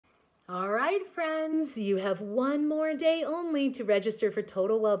All right, friends, you have one more day only to register for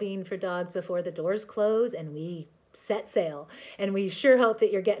Total Wellbeing for Dogs before the doors close and we set sail. And we sure hope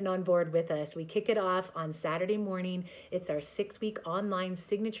that you're getting on board with us. We kick it off on Saturday morning. It's our 6-week online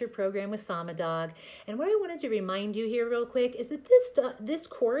signature program with Sama Dog. And what I wanted to remind you here real quick is that this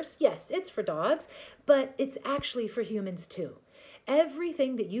course, yes, it's for dogs, but it's actually for humans too.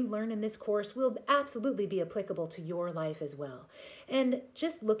 Everything that you learn in this course will absolutely be applicable to your life as well. And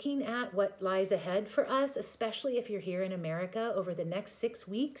just looking at what lies ahead for us, especially if you're here in America over the next 6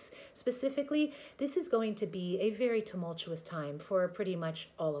 weeks specifically, this is going to be a very tumultuous time for pretty much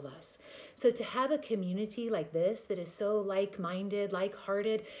all of us. So to have a community like this that is so like-minded,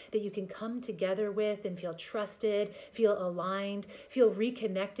 like-hearted, that you can come together with and feel trusted, feel aligned, feel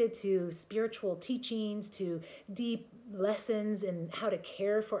reconnected to spiritual teachings, to deep lessons in how to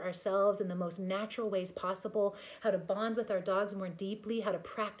care for ourselves in the most natural ways possible, how to bond with our dogs more deeply, how to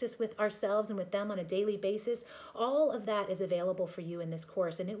practice with ourselves and with them on a daily basis. All of that is available for you in this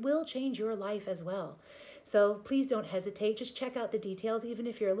course, and it will change your life as well. So please don't hesitate. Just check out the details, even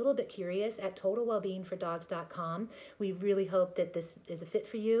if you're a little bit curious, at totalwellbeingfordogs.com. We really hope that this is a fit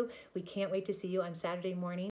for you. We can't wait to see you on Saturday morning.